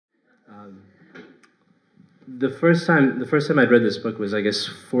The first time I'd read this book was, I guess,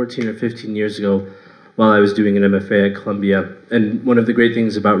 14 or 15 years ago, while I was doing an MFA at Columbia. And one of the great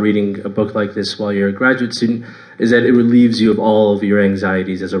things about reading a book like this while you're a graduate student is that it relieves you of all of your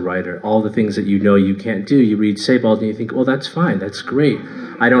anxieties as a writer. All the things that you know you can't do. You read Sebald and you think, well, that's fine, that's great.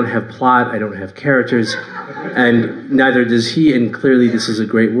 I don't have plot, I don't have characters, and neither does he, and clearly this is a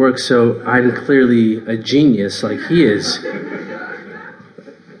great work, so I'm clearly a genius like he is.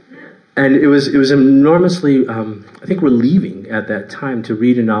 And it was enormously, I think, relieving at that time to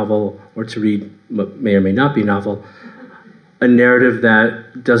read a novel, or to read what may or may not be a novel, a narrative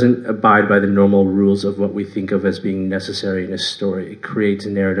that doesn't abide by the normal rules of what we think of as being necessary in a story. It creates a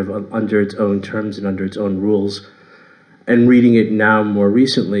narrative under its own terms and under its own rules. And reading it now more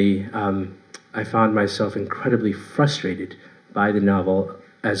recently, I found myself incredibly frustrated by the novel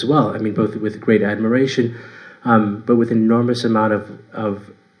as well. I mean, both with great admiration, but with enormous amount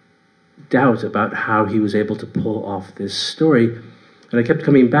of doubt about how he was able to pull off this story. And I kept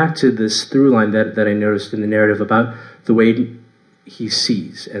coming back to this through line that I noticed in the narrative about the way he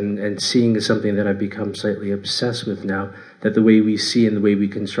sees. And seeing is something that I've become slightly obsessed with now, that the way we see and the way we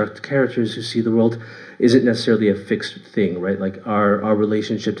construct characters who see the world isn't necessarily a fixed thing, right? Like our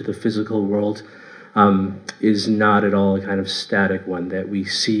relationship to the physical world is not at all a kind of static one, that we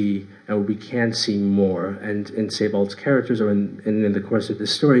see, and we can see more. And in Sebald's characters, or in the course of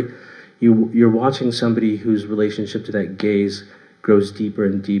this story, you're watching somebody whose relationship to that gaze grows deeper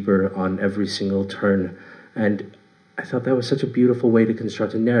and deeper on every single turn. And I thought that was such a beautiful way to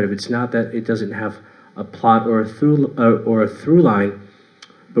construct a narrative. It's not that it doesn't have a plot or a through line,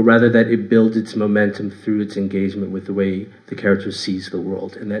 but rather that it builds its momentum through its engagement with the way the character sees the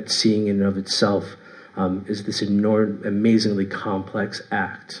world. And that seeing in and of itself is this amazingly complex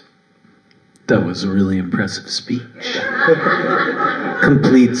act. That was a really impressive speech.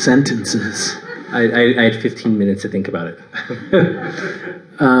 Complete sentences. I had 15 minutes to think about it.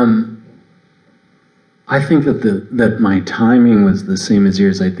 I think that my timing was the same as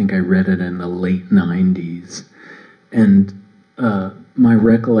yours. I think I read it in the late 90s. And my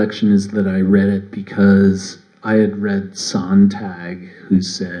recollection is that I read it because I had read Sontag, who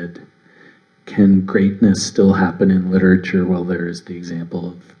said, can greatness still happen in literature? Well, there is the example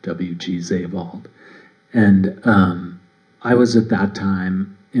of W.G. Sebald. And I was at that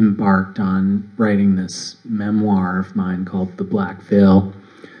time embarked on writing this memoir of mine called The Black Veil,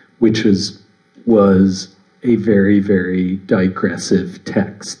 which was a very, very digressive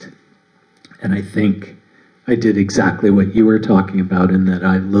text. And I think I did exactly what you were talking about, in that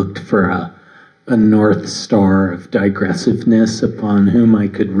I looked for a North Star of digressiveness upon whom I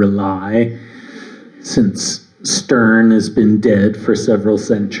could rely. Since Sterne has been dead for several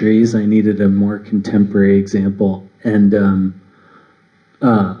centuries, I needed a more contemporary example. And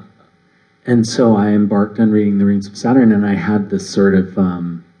so I embarked on reading The Rings of Saturn, and I had this sort of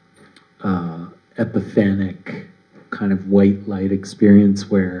epiphanic kind of white light experience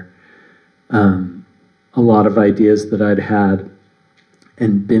where a lot of ideas that I'd had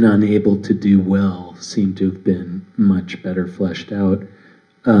and been unable to do well seemed to have been much better fleshed out.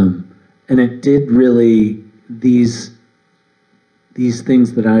 And it did really, these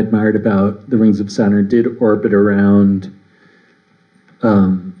things that I admired about The Rings of Saturn did orbit around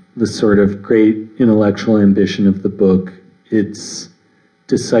the sort of great intellectual ambition of the book, its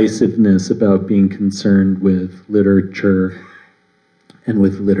decisiveness about being concerned with literature and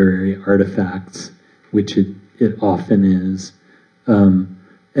with literary artifacts, which it often is,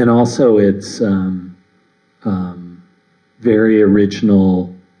 and also its very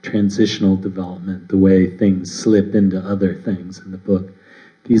original transitional development, the way things slip into other things in the book.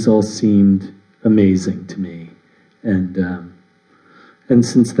 These all seemed amazing to me, and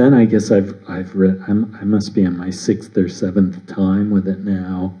since then, I guess I've read. I must be on my 6th or 7th time with it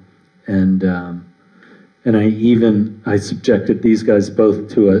now, and I subjected these guys both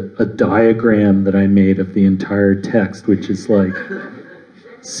to a diagram that I made of the entire text, which is like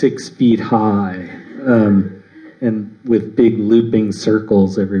 6 feet high, and with big looping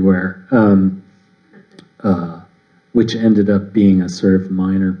circles everywhere, which ended up being a sort of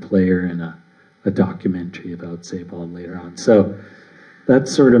minor player in a documentary about Sebald later on. So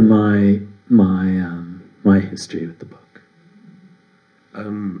that's sort of my history with the book.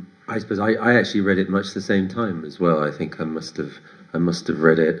 I suppose I actually read it much the same time as well. I think I must have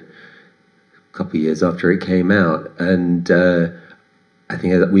read it a couple of years after it came out, and I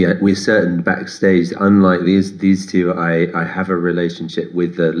think that we're certain backstage. Unlike these two, I have a relationship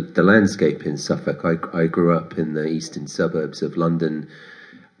with the landscape in Suffolk. I grew up in the eastern suburbs of London,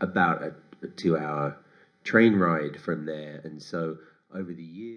 about a 2-hour train ride from there, and so over the years.